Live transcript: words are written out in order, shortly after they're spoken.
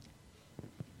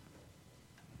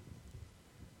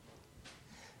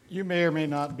You may or may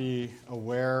not be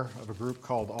aware of a group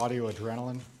called Audio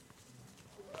Adrenaline.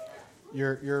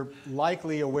 You're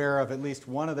likely aware of at least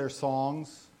one of their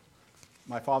songs,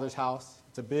 My Father's House.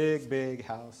 It's a big, big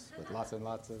house with lots and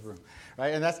lots of room. Right?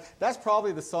 And that's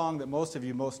probably the song that most of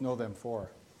you most know them for.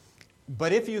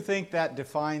 But if you think that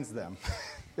defines them,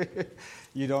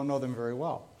 you don't know them very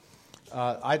well.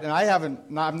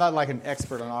 I'm not like an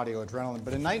expert on Audio Adrenaline,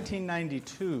 but in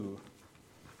 1992,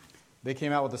 they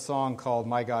came out with a song called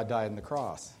My God Died on the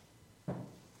Cross.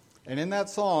 And in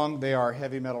that song, they are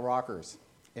heavy metal rockers.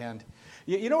 And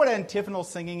you know what antiphonal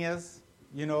singing is?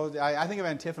 You know, I think of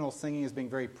antiphonal singing as being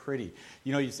very pretty.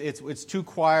 You know, it's two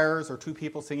choirs or two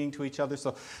people singing to each other,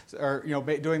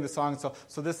 doing the song.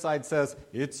 So this side says,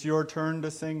 "It's your turn to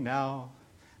sing now."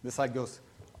 This side goes,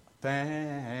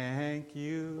 "Thank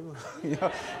you." You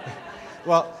know?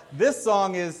 Well, this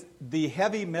song is the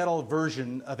heavy metal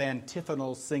version of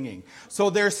antiphonal singing.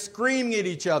 So they're screaming at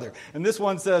each other. And this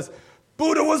one says,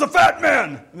 "Buddha was a fat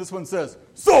man." And this one says,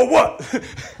 "So what?"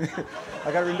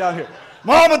 I got it written down here.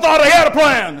 "Mama thought I had a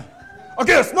plan. I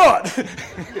guess not."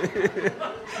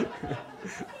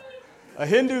 A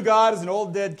Hindu god is an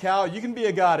old dead cow. You can be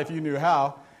a god if you knew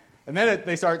how. And then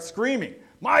they start screaming,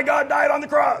 "My God died on the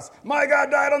cross. My God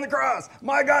died on the cross.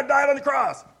 My God died on the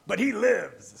cross. But he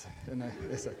lives."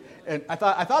 And I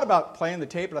thought about playing the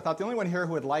tape, but I thought the only one here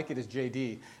who would like it is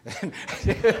JD.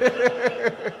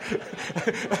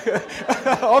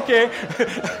 Okay.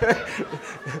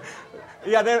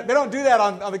 Yeah, they don't do that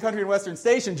on the Country and Western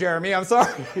station, Jeremy. I'm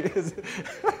sorry.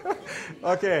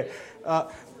 Okay.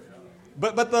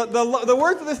 But the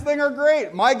words of this thing are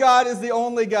great. My God is the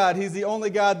only God. He's the only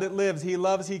God that lives. He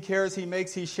loves, He cares, He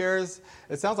makes, He shares.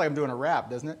 It sounds like I'm doing a rap,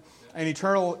 doesn't it? And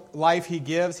eternal life He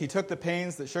gives. He took the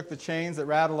pains that shook the chains that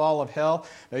rattled all of hell.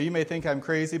 Now you may think I'm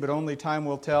crazy, but only time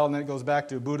will tell. And then it goes back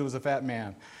to Buddha was a fat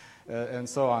man, and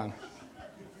so on.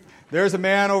 There's a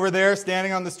man over there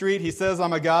standing on the street. He says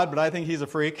I'm a god, but I think he's a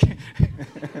freak.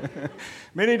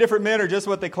 Many different men are just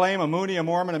what they claim: a Mooney, a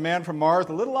Mormon, a man from Mars.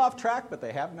 A little off track, but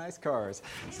they have nice cars.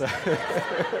 So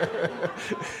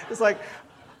it's like,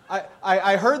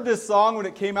 I heard this song when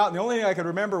it came out, and the only thing I could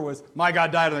remember was "My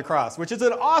God died on the cross," which is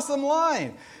an awesome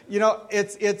line. You know,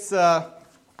 it's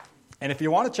and if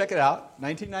you want to check it out,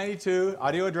 1992,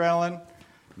 Audio Adrenaline,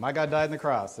 "My God died on the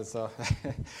cross." It's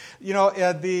you know,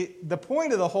 the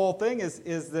point of the whole thing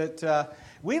is that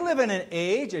we live in an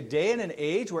age, a day and an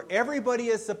age, where everybody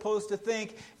is supposed to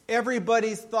think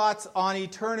everybody's thoughts on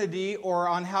eternity or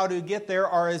on how to get there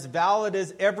are as valid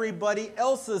as everybody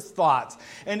else's thoughts.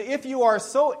 And if you are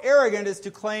so arrogant as to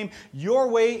claim your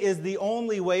way is the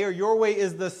only way or your way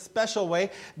is the special way,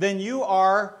 then you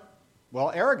are, well,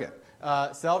 arrogant.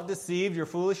 Self-deceived, you're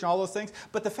foolish, and all those things.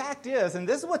 But the fact is, and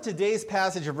this is what today's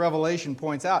passage of Revelation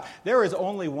points out, there is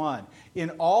only one. In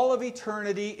all of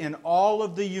eternity, in all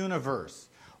of the universe,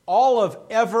 all of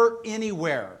ever,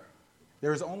 anywhere,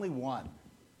 there is only one.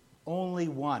 Only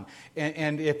one.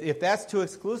 And if that's too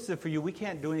exclusive for you, we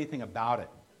can't do anything about it.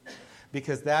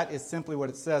 Because that is simply what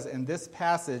it says. And this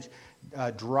passage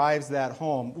drives that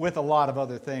home with a lot of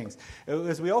other things.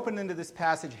 As we open into this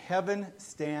passage, heaven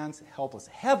stands helpless.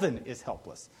 Heaven is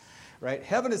helpless, right?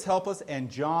 Heaven is helpless, and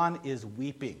John is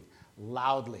weeping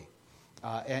loudly.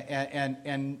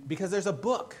 And because there's a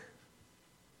book,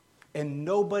 and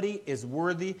nobody is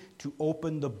worthy to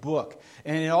open the book.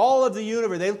 And in all of the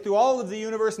universe, they look through all of the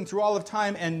universe and through all of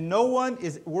time, and no one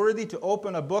is worthy to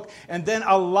open a book. And then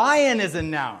a lion is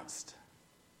announced.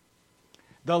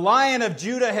 The Lion of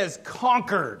Judah has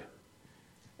conquered,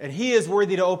 and he is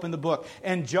worthy to open the book.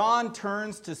 And John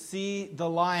turns to see the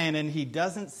lion, and he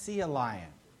doesn't see a lion.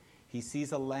 He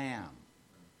sees a lamb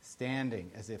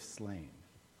standing as if slain.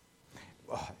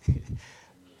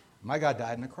 My God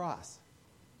died on the cross,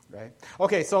 right?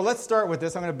 Okay, so let's start with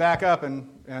this. I'm going to back up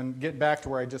and get back to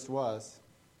where I just was.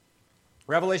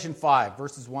 Revelation 5,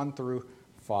 verses 1 through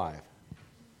 5.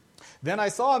 Then I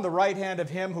saw on the right hand of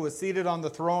him who was seated on the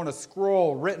throne a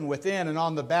scroll written within and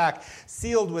on the back,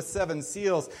 sealed with 7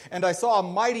 seals. And I saw a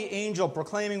mighty angel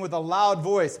proclaiming with a loud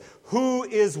voice, "Who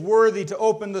is worthy to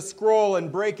open the scroll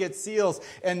and break its seals?"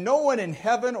 And no one in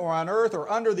heaven or on earth or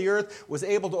under the earth was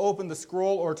able to open the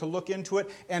scroll or to look into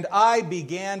it. And I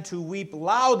began to weep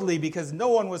loudly because no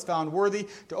one was found worthy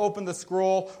to open the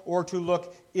scroll or to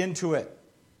look into it.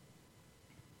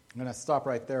 I'm going to stop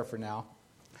right there for now.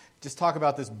 Just talk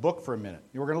about this book for a minute.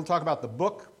 We're going to talk about the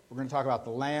book. We're going to talk about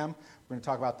the Lamb. We're going to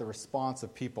talk about the response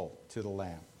of people to the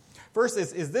Lamb. First,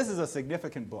 this is a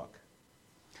significant book.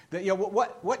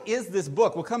 What is this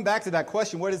book? We'll come back to that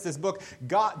question. What is this book?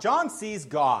 John sees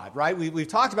God, right? We've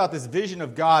talked about this vision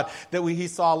of God that he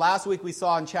saw last week. We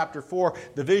saw in chapter 4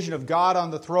 the vision of God on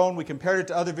the throne. We compared it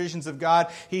to other visions of God.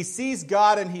 He sees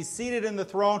God, and he's seated on the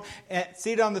throne,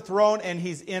 and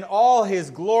he's in all his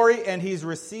glory, and he's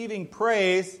receiving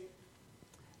praise.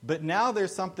 But now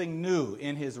there's something new.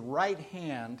 In his right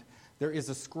hand, there is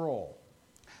a scroll.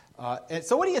 And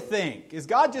so what do you think? Is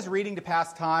God just reading to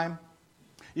pass time?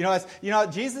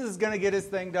 Jesus is going to get his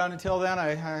thing done. Until then,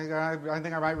 I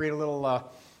think I might read a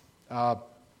little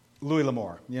Louis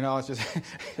L'Amour. It's just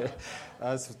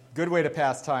it's a good way to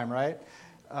pass time, right?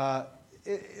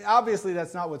 Obviously,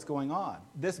 that's not what's going on.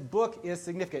 This book is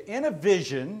significant. In a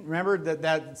vision, remember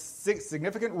that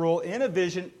significant rule, in a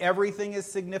vision, everything is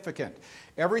significant.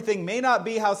 Everything may not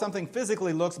be how something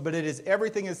physically looks, but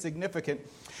everything is significant.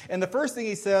 And the first thing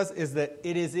he says is that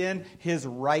it is in his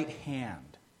right hand.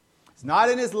 It's not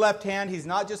in his left hand. He's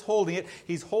not just holding it.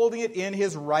 He's holding it in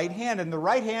his right hand. And the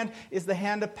right hand is the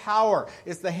hand of power.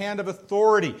 It's the hand of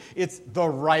authority. It's the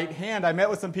right hand. I met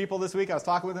with some people this week. I was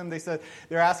talking with them. They said,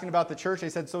 they're asking about the church. They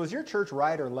said, so is your church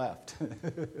right or left? Do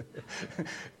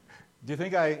you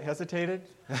think I hesitated?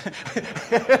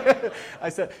 I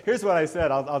said, here's what I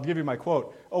said. I'll give you my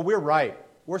quote. Oh, we're right.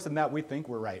 Worse than that, we think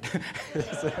we're right.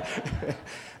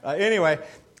 Anyway,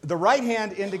 the right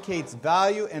hand indicates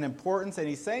value and importance, and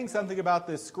he's saying something about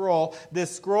this scroll.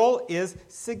 This scroll is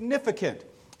significant.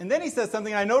 And then he says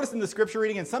something, I noticed in the scripture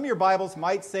reading, and some of your Bibles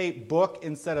might say book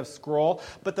instead of scroll,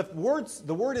 but the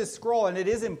word is scroll, and it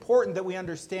is important that we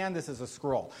understand this as a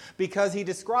scroll, because he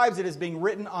describes it as being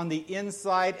written on the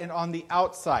inside and on the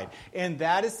outside. And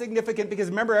that is significant, because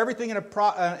remember, everything in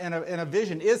a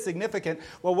vision is significant.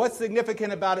 Well, what's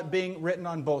significant about it being written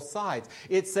on both sides?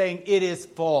 It's saying it is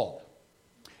full.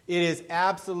 It is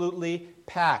absolutely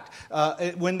packed.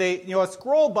 When a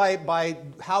scroll by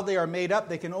how they are made up,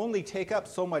 they can only take up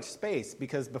so much space,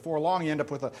 because before long you end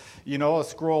up with a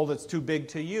scroll that's too big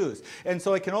to use. And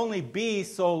so it can only be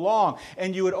so long.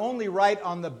 And you would only write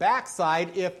on the back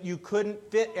side if you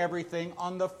couldn't fit everything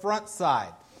on the front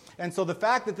side. And so the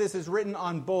fact that this is written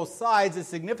on both sides is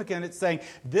significant. It's saying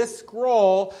this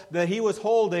scroll that he was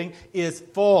holding is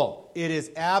full. It is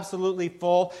absolutely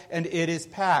full, and it is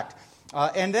packed.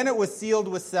 And then it was sealed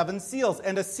with 7 seals.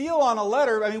 And a seal on a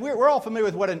letter, we're all familiar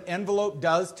with what an envelope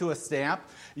does to a stamp.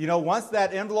 Once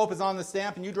that envelope is on the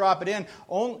stamp and you drop it in,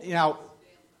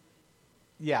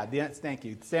 thank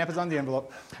you. The stamp is on the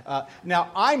envelope. Now,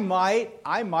 I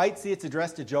might see it's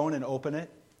addressed to Joan and open it,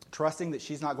 trusting that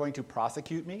she's not going to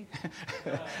prosecute me.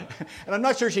 And I'm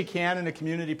not sure she can in a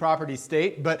community property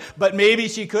state, but maybe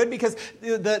she could, because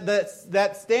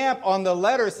that stamp on the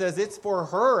letter says it's for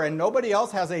her and nobody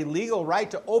else has a legal right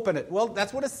to open it. Well,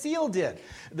 that's what a seal did.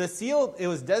 The seal, it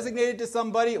was designated to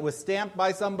somebody, it was stamped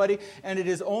by somebody, and it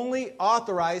is only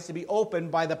authorized to be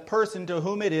opened by the person to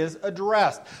whom it is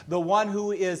addressed, the one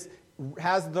who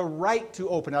has the right to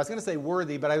open it. I was going to say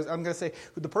worthy, but I'm going to say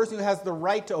the person who has the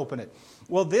right to open it.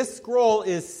 Well, this scroll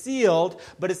is sealed,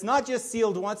 but it's not just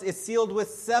sealed once, it's sealed with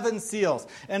 7 seals.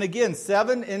 And again,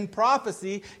 7 in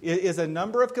prophecy is a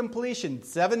number of completion.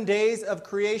 7 days of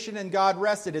creation and God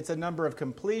rested. It's a number of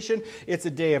completion. It's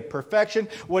a day of perfection.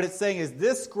 What it's saying is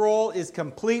this scroll is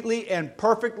completely and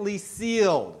perfectly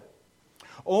sealed.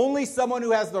 Only someone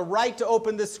who has the right to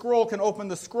open this scroll can open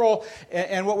the scroll.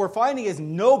 And what we're finding is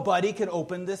nobody can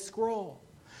open this scroll.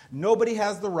 Nobody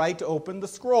has the right to open the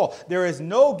scroll. There is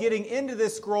no getting into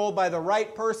this scroll by the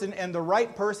right person, and the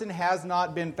right person has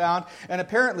not been found, and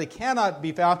apparently cannot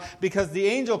be found, because the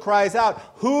angel cries out,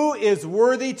 who is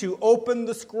worthy to open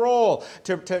the scroll,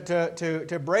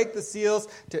 to break the seals,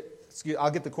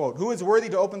 I'll get the quote. Who is worthy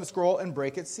to open the scroll and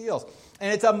break its seals?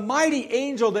 And it's a mighty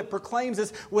angel that proclaims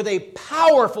this with a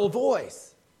powerful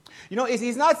voice.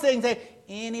 He's not saying,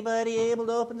 anybody able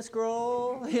to open the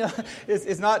scroll?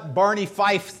 It's not Barney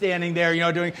Fife standing there,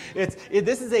 doing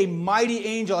this is a mighty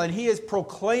angel, and he is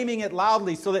proclaiming it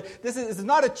loudly, so that this is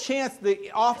not a chance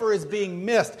the offer is being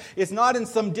missed. It's not in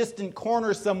some distant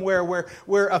corner somewhere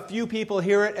where a few people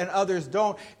hear it and others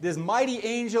don't. This mighty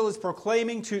angel is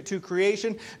proclaiming to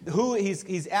creation.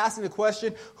 He's asking the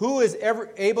question, who is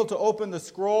ever able to open the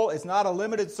scroll? It's not a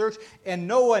limited search, and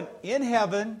no one in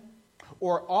heaven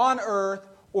or on earth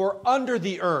or under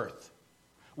the earth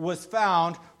was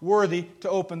found worthy to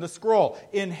open the scroll.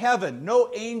 In heaven,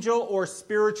 no angel or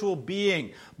spiritual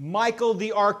being, Michael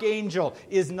the archangel,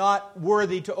 is not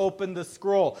worthy to open the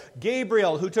scroll.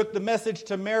 Gabriel, who took the message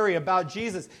to Mary about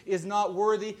Jesus, is not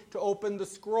worthy to open the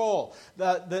scroll.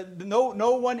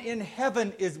 No one in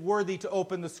heaven is worthy to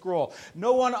open the scroll.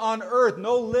 No one on earth,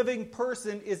 no living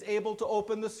person is able to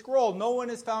open the scroll. No one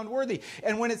is found worthy.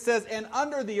 And when it says, and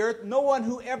under the earth, no one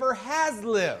who ever has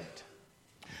lived.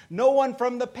 No one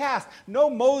from the past. No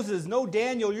Moses, no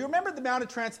Daniel. You remember the Mount of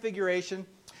Transfiguration?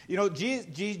 You know,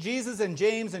 Jesus and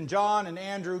James and John and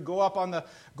Andrew go up on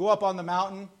the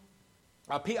mountain.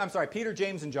 Peter,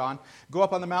 James, and John go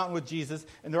up on the mountain with Jesus.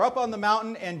 And they're up on the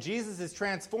mountain, and Jesus is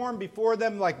transformed before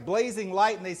them like blazing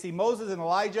light. And they see Moses and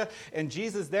Elijah and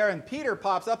Jesus there. And Peter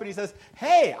pops up and he says,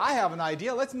 hey, I have an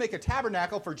idea. Let's make a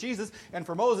tabernacle for Jesus and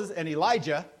for Moses and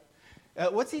Elijah.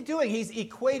 What's he doing? He's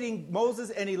equating Moses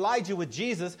and Elijah with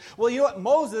Jesus. Well, you know what?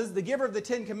 Moses, the giver of the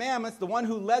Ten Commandments, the one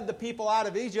who led the people out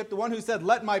of Egypt, the one who said,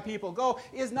 let my people go,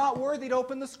 is not worthy to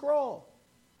open the scroll.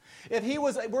 If he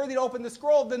was worthy to open the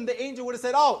scroll, then the angel would have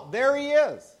said, oh, there he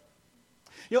is.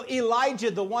 You know,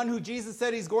 Elijah, the one who Jesus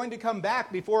said he's going to come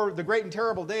back before the great and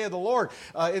terrible day of the Lord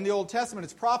in the Old Testament.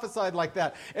 It's prophesied like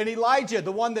that. And Elijah,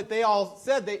 the one that they all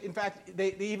said,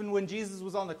 even when Jesus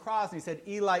was on the cross, and he said,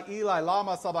 Eli, Eli,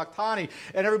 lama sabachthani.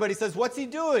 And everybody says, what's he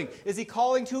doing? Is he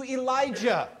calling to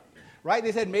Elijah? Right?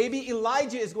 They said, maybe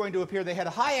Elijah is going to appear. They had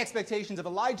high expectations of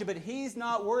Elijah, but he's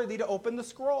not worthy to open the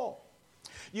scroll.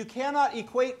 You cannot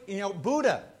equate,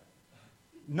 Buddha.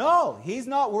 No, he's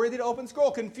not worthy to open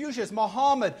scroll. Confucius,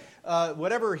 Muhammad,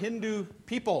 whatever Hindu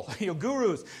people,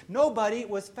 gurus. Nobody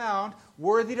was found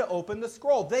worthy to open the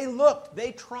scroll. They looked,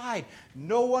 they tried.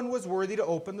 No one was worthy to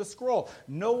open the scroll.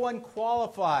 No one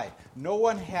qualified. No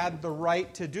one had the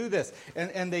right to do this.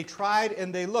 And they tried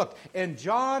and they looked. And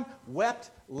John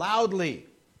wept loudly.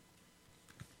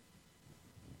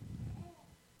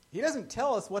 He doesn't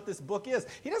tell us what this book is.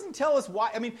 He doesn't tell us why.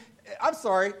 I mean, I'm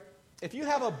sorry. If you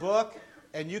have a book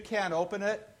and you can't open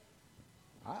it,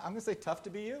 I'm going to say tough to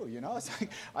be you, It's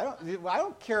like, I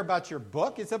don't care about your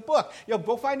book. It's a book.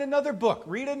 Go find another book.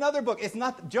 Read another book. It's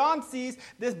not, John sees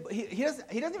this, he doesn't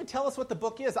even tell us what the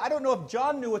book is. I don't know if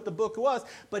John knew what the book was,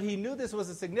 but he knew this was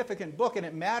a significant book, and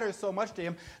it matters so much to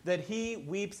him that he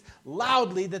weeps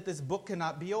loudly that this book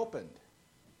cannot be opened.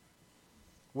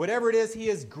 Whatever it is, he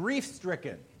is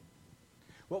grief-stricken.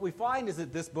 What we find is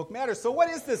that this book matters. So what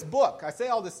is this book? I say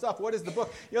all this stuff. What is the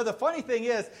book? The funny thing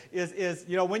is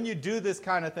when you do this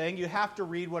kind of thing, you have to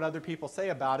read what other people say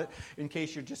about it in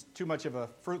case you're just too much of a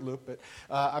Fruit Loop. But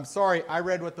I'm sorry, I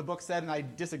read what the book said, and I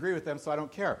disagree with them, so I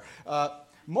don't care.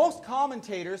 Most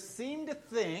commentators seem to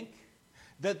think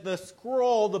that the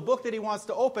scroll, the book that he wants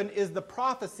to open, is the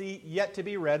prophecy yet to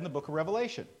be read in the book of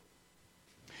Revelation.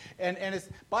 And it's,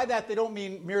 by that, they don't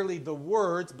mean merely the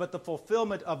words, but the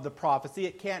fulfillment of the prophecy.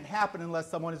 It can't happen unless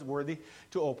someone is worthy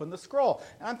to open the scroll.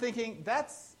 And I'm thinking,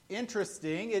 that's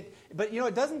interesting. But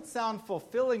it doesn't sound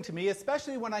fulfilling to me,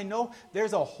 especially when I know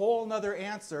there's a whole other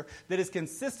answer that is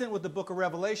consistent with the book of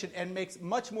Revelation and makes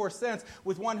much more sense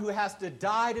with one who has to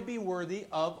die to be worthy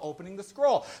of opening the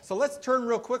scroll. So let's turn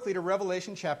real quickly to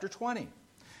Revelation chapter 20.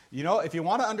 If you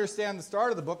want to understand the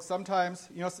start of the book, sometimes,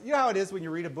 you know how it is when you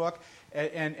read a book,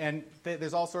 and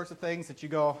there's all sorts of things that you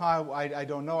go, I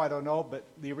don't know, but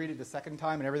you read it the second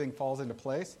time and everything falls into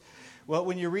place. Well,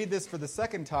 when you read this for the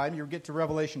second time, you get to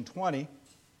Revelation 20,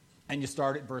 and you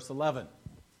start at verse 11.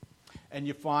 And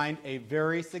you find a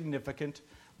very significant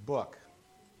book.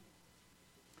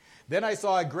 Then I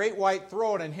saw a great white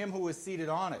throne and him who was seated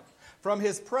on it. From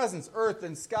his presence, earth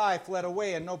and sky fled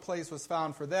away, and no place was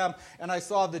found for them. And I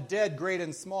saw the dead, great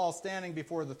and small, standing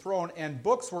before the throne, and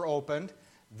books were opened.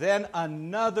 Then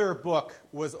another book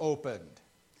was opened,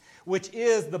 which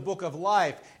is the book of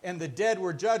life. And the dead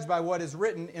were judged by what is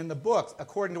written in the books,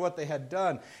 according to what they had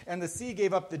done. And the sea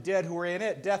gave up the dead who were in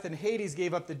it. Death and Hades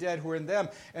gave up the dead who were in them.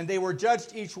 And they were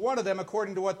judged, each one of them,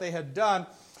 according to what they had done.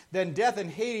 Then death and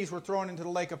Hades were thrown into the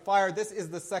lake of fire. This is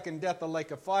the second death, the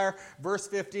lake of fire. Verse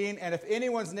 15, and if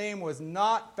anyone's name was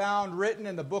not found written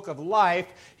in the book of life,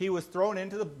 he was thrown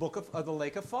into the book of the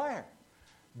lake of fire.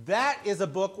 That is a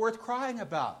book worth crying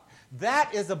about.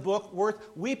 That is a book worth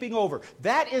weeping over.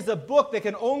 That is a book that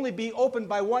can only be opened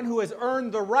by one who has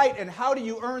earned the right. And how do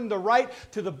you earn the right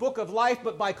to the book of life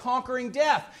but by conquering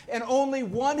death? And only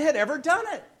one had ever done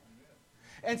it.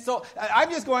 And so I'm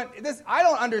just going, I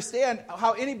don't understand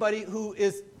how anybody who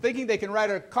is thinking they can write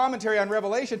a commentary on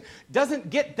Revelation doesn't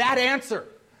get that answer.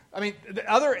 I mean, the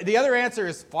other answer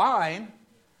is fine,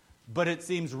 but it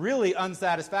seems really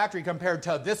unsatisfactory compared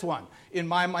to this one. In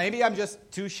my mind, maybe I'm just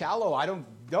too shallow. I don't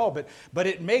No, but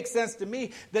it makes sense to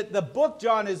me that the book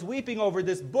John is weeping over,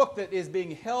 this book that is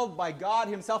being held by God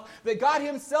himself, that God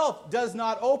himself does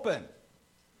not open.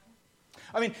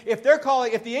 I mean, if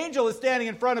the angel is standing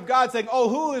in front of God saying, oh,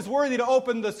 who is worthy to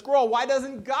open the scroll? Why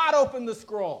doesn't God open the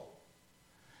scroll?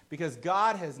 Because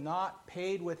God has not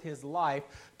paid with his life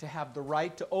to have the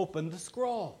right to open the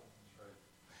scroll.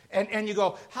 And you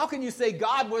go, how can you say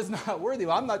God was not worthy?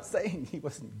 Well, I'm not saying he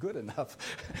wasn't good enough.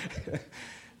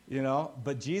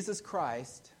 But Jesus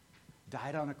Christ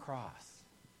died on a cross.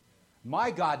 My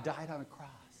God died on a cross.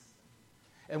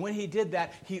 And when he did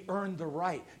that, he earned the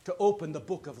right to open the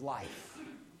book of life.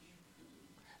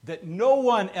 That no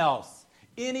one else,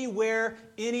 anywhere,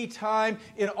 anytime,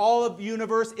 in all of the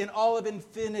universe, in all of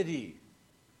infinity,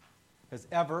 has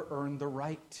ever earned the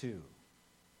right to.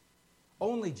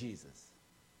 Only Jesus.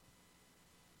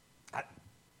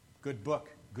 Good book,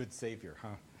 good Savior, huh?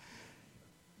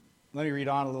 Let me read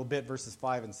on a little bit, verses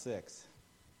 5 and 6.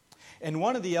 And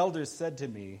one of the elders said to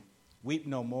me, weep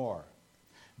no more.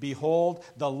 Behold,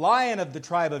 the Lion of the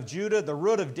tribe of Judah, the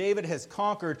Root of David, has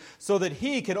conquered, so that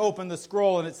he can open the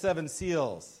scroll and its 7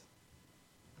 seals.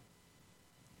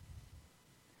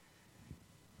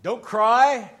 Don't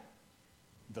cry.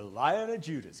 The Lion of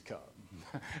Judah's come.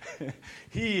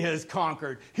 He has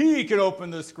conquered. He can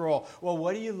open the scroll. Well,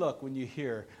 what do you look when you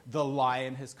hear the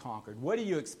Lion has conquered? What do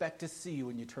you expect to see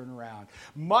when you turn around?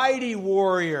 Mighty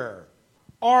warrior,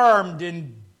 armed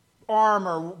in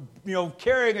armor,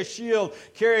 carrying a shield,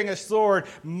 carrying a sword,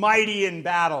 mighty in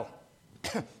battle.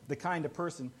 The kind of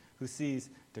person who sees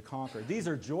to conquer. These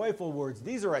are joyful words.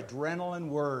 These are adrenaline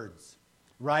words,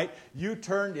 right? You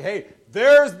turn, hey,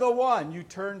 there's the one. You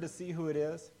turn to see who it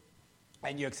is.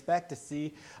 And you expect to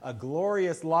see a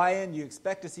glorious lion. You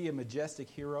expect to see a majestic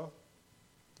hero.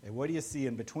 And what do you see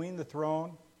in between the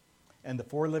throne and the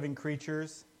 4 living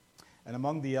creatures and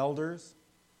among the elders?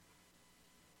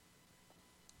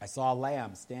 I saw a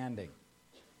lamb standing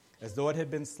as though it had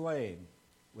been slain,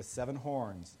 with 7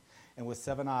 horns and with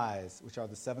 7 eyes, which are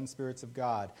the 7 spirits of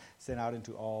God sent out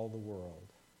into all the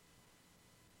world.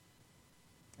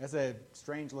 That's a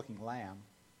strange-looking lamb.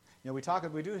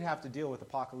 We do have to deal with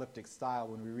apocalyptic style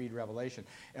when we read Revelation,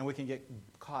 and we can get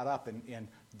caught up in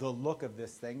the look of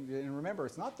this thing. And remember,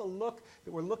 it's not the look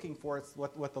that we're looking for, it's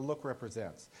what the look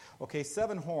represents. Okay,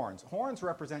 7 horns. Horns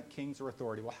represent kings or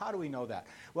authority. Well, how do we know that?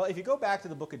 Well, if you go back to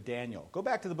the book of Daniel,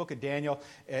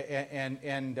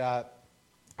 and I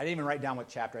didn't even write down what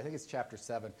chapter. I think it's chapter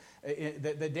 7.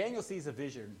 Daniel sees a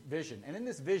vision, and in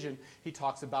this vision, he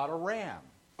talks about a ram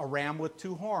with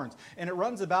 2 horns. And it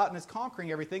runs about and is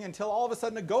conquering everything until all of a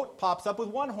sudden a goat pops up with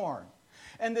 1 horn.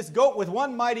 And this goat with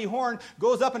 1 mighty horn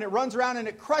goes up and it runs around and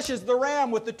it crushes the ram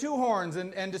with the 2 horns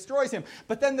and destroys him.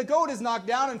 But then the goat is knocked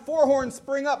down and 4 horns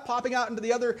spring up, popping out into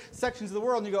the other sections of the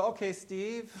world. And you go, okay,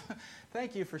 Steve,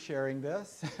 thank you for sharing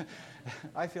this.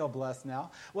 I feel blessed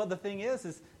now. Well, the thing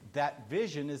is that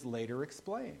vision is later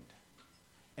explained.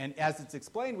 And as it's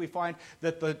explained, we find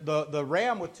that the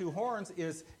ram with 2 horns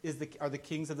are the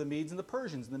kings of the Medes and the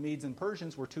Persians. And the Medes and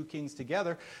Persians were 2 kings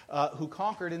together who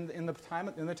conquered in the time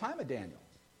of Daniel.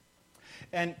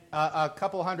 And a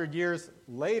couple hundred years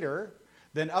later,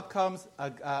 then up comes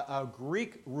a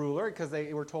Greek ruler, because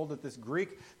they were told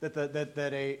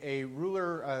that a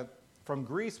ruler from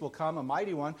Greece will come, a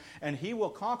mighty one, and he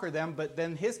will conquer them, but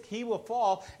then he will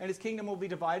fall, and his kingdom will be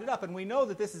divided up. And we know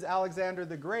that this is Alexander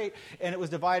the Great, and it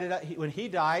was divided up. When he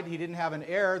died, he didn't have an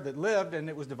heir that lived, and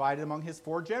it was divided among his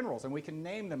 4 generals. And we can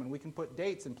name them, and we can put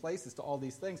dates and places to all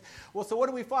these things. Well, so what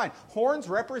do we find? Horns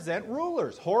represent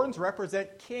rulers. Horns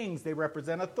represent kings. They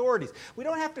represent authorities. We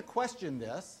don't have to question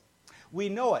this. We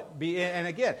know it. And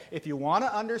again, if you want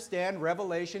to understand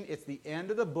Revelation, it's the end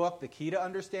of the book. The key to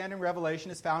understanding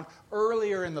Revelation is found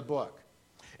earlier in the book.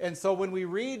 And so when we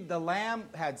read the Lamb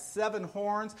had 7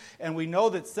 horns, and we know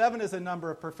that 7 is a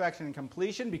number of perfection and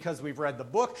completion because we've read the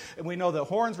book, and we know that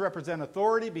horns represent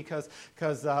authority because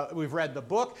we've read the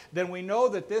book, then we know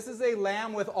that this is a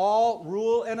Lamb with all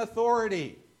rule and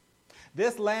authority.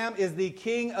 This Lamb is the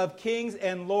King of kings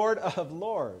and Lord of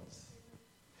lords.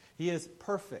 He is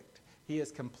perfect. He is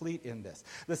complete in this.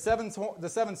 The 7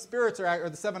 spirits or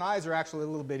the 7 eyes are actually a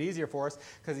little bit easier for us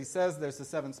because he says there's the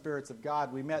 7 spirits of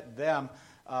God. We met them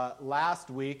last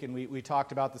week, and we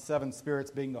talked about the 7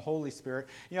 spirits being the Holy Spirit.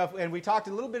 And we talked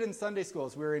a little bit in Sunday school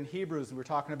as we were in Hebrews, and we were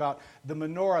talking about the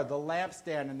menorah, the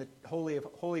lampstand in the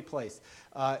holy place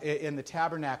in the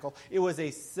tabernacle. It was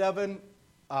a 7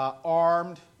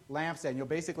 armed lampstand.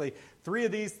 Basically 3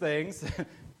 of these things,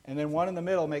 and then 1 in the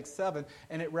middle makes 7,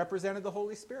 and it represented the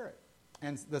Holy Spirit.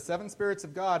 And the seven spirits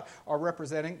of God are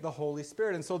representing the Holy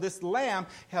Spirit. And so this Lamb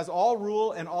has all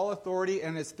rule and all authority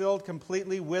and is filled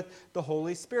completely with the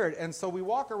Holy Spirit. And so we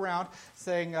walk around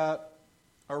saying,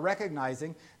 or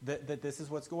recognizing that this is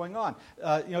what's going on.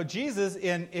 Jesus,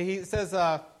 he says,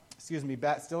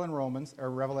 still in Romans, or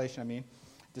Revelation,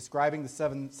 describing the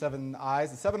seven eyes.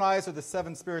 The seven eyes are the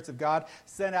seven spirits of God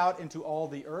sent out into all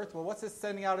the earth. Well, what's this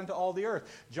sending out into all the earth?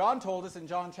 John told us in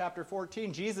John chapter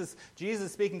 14, Jesus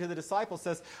speaking to the disciples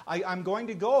says, I'm going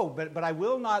to go, but I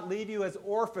will not leave you as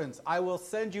orphans. I will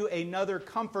send you another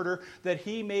comforter that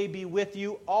he may be with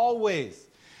you always.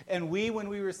 And when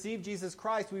we receive Jesus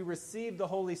Christ, we receive the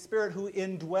Holy Spirit who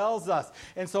indwells us.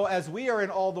 And so as we are in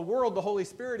all the world, the Holy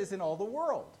Spirit is in all the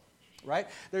world. Right?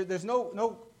 There's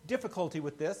no difficulty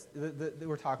with this.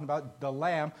 We're talking about the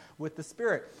Lamb with the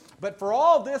Spirit. But for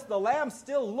all this, the Lamb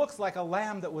still looks like a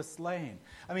lamb that was slain.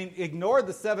 Ignore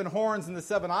the seven horns and the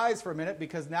seven eyes for a minute,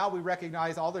 because now we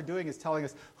recognize all they're doing is telling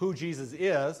us who Jesus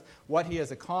is, what he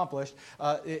has accomplished,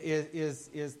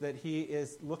 is that he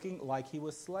is looking like he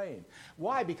was slain.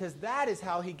 Why? Because that is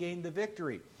how he gained the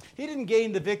victory. He didn't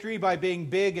gain the victory by being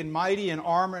big and mighty and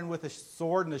armor and with a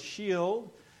sword and a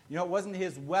shield. It wasn't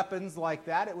his weapons like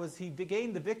that. It was he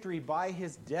gained the victory by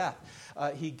his death.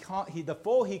 The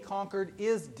foe he conquered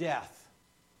is death.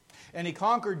 And he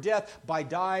conquered death by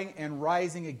dying and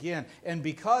rising again. And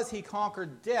because he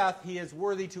conquered death, he is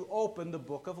worthy to open the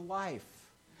book of life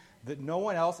that no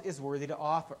one else is worthy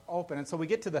to open. And so we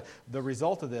get to the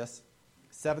result of this,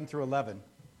 7 through 11.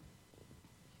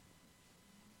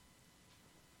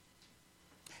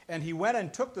 And he went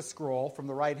and took the scroll from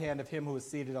the right hand of him who was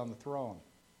seated on the throne.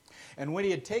 And when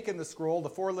he had taken the scroll, the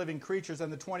 4 living creatures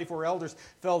and the 24 elders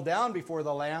fell down before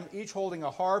the Lamb, each holding a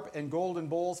harp and golden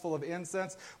bowls full of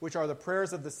incense, which are the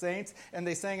prayers of the saints. And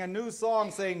they sang a new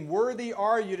song, saying, "Worthy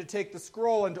are you to take the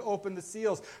scroll and to open the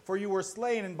seals, for you were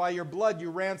slain, and by your blood you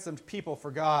ransomed people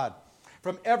for God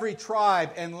from every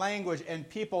tribe and language and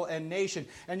people and nation.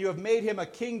 And you have made them a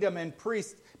kingdom and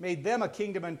priests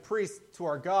to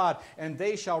our God, and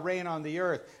they shall reign on the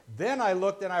earth." Then I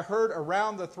looked, and I heard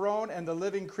around the throne and the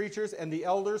living creatures and the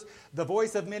elders the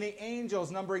voice of many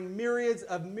angels, numbering myriads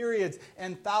of myriads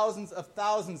and thousands of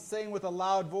thousands, saying with a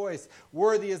loud voice,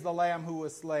 "Worthy is the Lamb who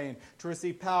was slain, to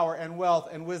receive power and wealth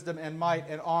and wisdom and might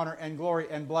and honor and glory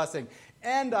and blessing."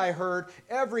 And I heard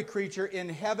every creature in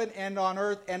heaven and on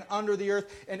earth and under the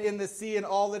earth and in the sea and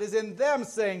all that is in them,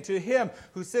 saying, "To him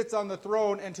who sits on the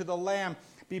throne and to the Lamb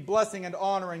be blessing and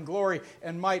honor and glory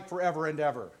and might forever and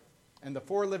ever." And the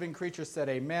 4 living creatures said,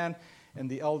 "Amen." And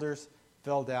the elders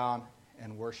fell down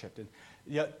and worshipped. And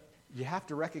yet you have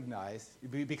to recognize,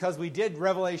 because we did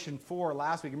Revelation 4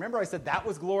 last week. Remember I said that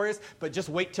was glorious, but just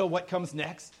wait till what comes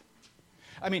next?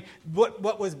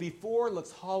 What was before looks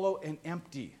hollow and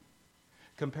empty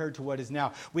compared to what is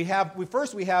now. We have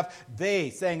they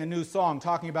sang a new song,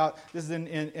 talking about, this is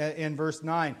in verse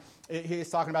 9. He's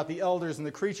talking about the elders and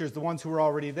the creatures, the ones who were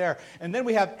already there. And then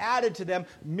we have added to them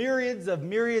myriads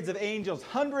of angels,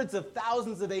 hundreds of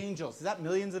thousands of angels. Is that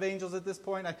millions of angels at this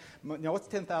point? What's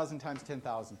 10,000 times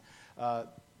 10,000? A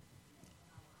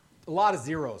lot of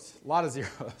zeros.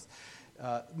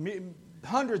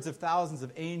 Hundreds of thousands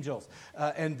of angels,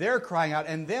 and they're crying out.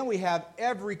 And then we have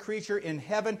every creature in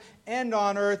heaven and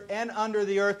on earth and under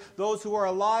the earth, those who are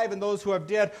alive and those who are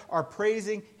dead, are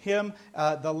praising him,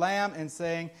 the Lamb, and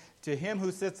saying, "To him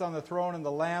who sits on the throne and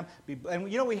the Lamb be..." And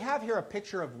we have here a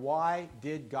picture of why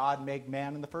did God make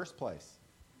man in the first place?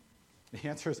 The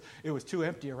answer is it was too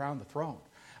empty around the throne.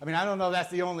 I don't know if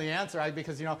that's the only answer,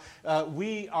 because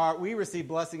we receive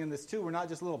blessing in this too. We're not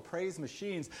just little praise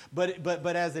machines,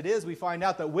 but as it is, we find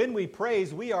out that when we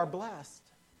praise, we are blessed.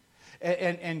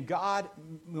 And God,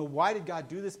 why did God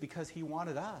do this? Because he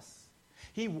wanted us.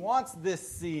 He wants this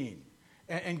scene.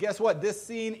 And guess what? This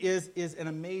scene is an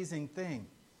amazing thing.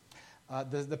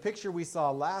 The picture we saw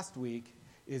last week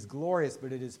is glorious,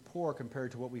 but it is poor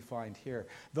compared to what we find here.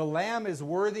 The Lamb is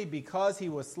worthy because he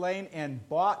was slain and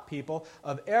bought people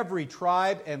of every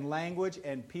tribe and language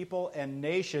and people and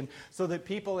nation, so that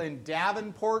people in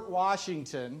Davenport,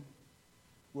 Washington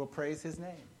will praise his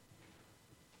name.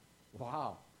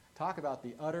 Wow. Talk about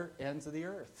the utter ends of the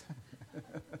earth.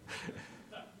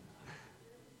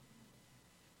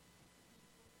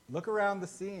 Look around the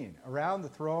scene. Around the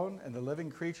throne and the living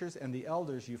creatures and the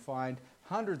elders, you find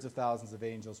hundreds of thousands of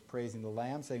angels praising the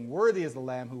Lamb, saying, "Worthy is the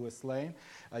Lamb who was slain.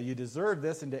 You deserve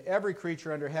this." And to every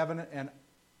creature under heaven and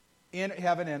in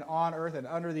heaven and on earth and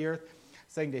under the earth,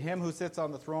 saying, "To him who sits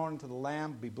on the throne and to the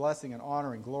Lamb be blessing and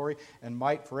honor and glory and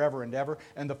might forever and ever."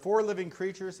 And the 4 living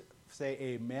creatures say,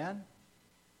 "Amen,"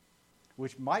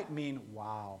 which might mean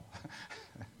wow.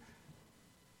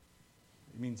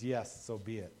 It means yes, so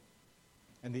be it.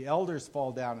 And the elders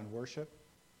fall down and worship.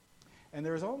 And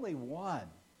there's only one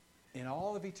in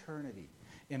all of eternity,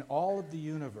 in all of the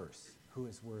universe, who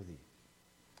is worthy.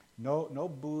 No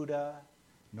Buddha,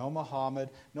 no Muhammad,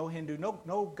 no Hindu,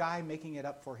 no guy making it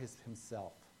up for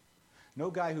himself. No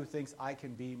guy who thinks I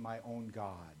can be my own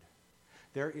God.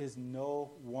 There is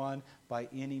no one by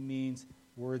any means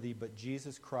worthy but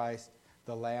Jesus Christ,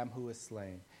 the Lamb who is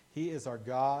slain. He is our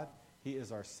God, He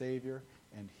is our Savior,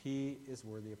 and He is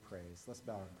worthy of praise. Let's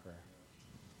bow in prayer.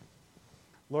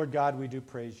 Lord God, we do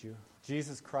praise you.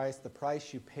 Jesus Christ, the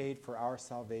price you paid for our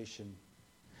salvation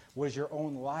was your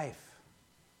own life.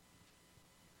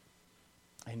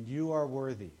 And you are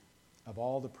worthy of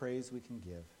all the praise we can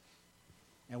give.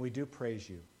 And we do praise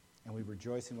you, and we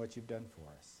rejoice in what you've done for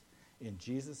us. In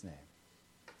Jesus' name,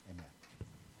 amen.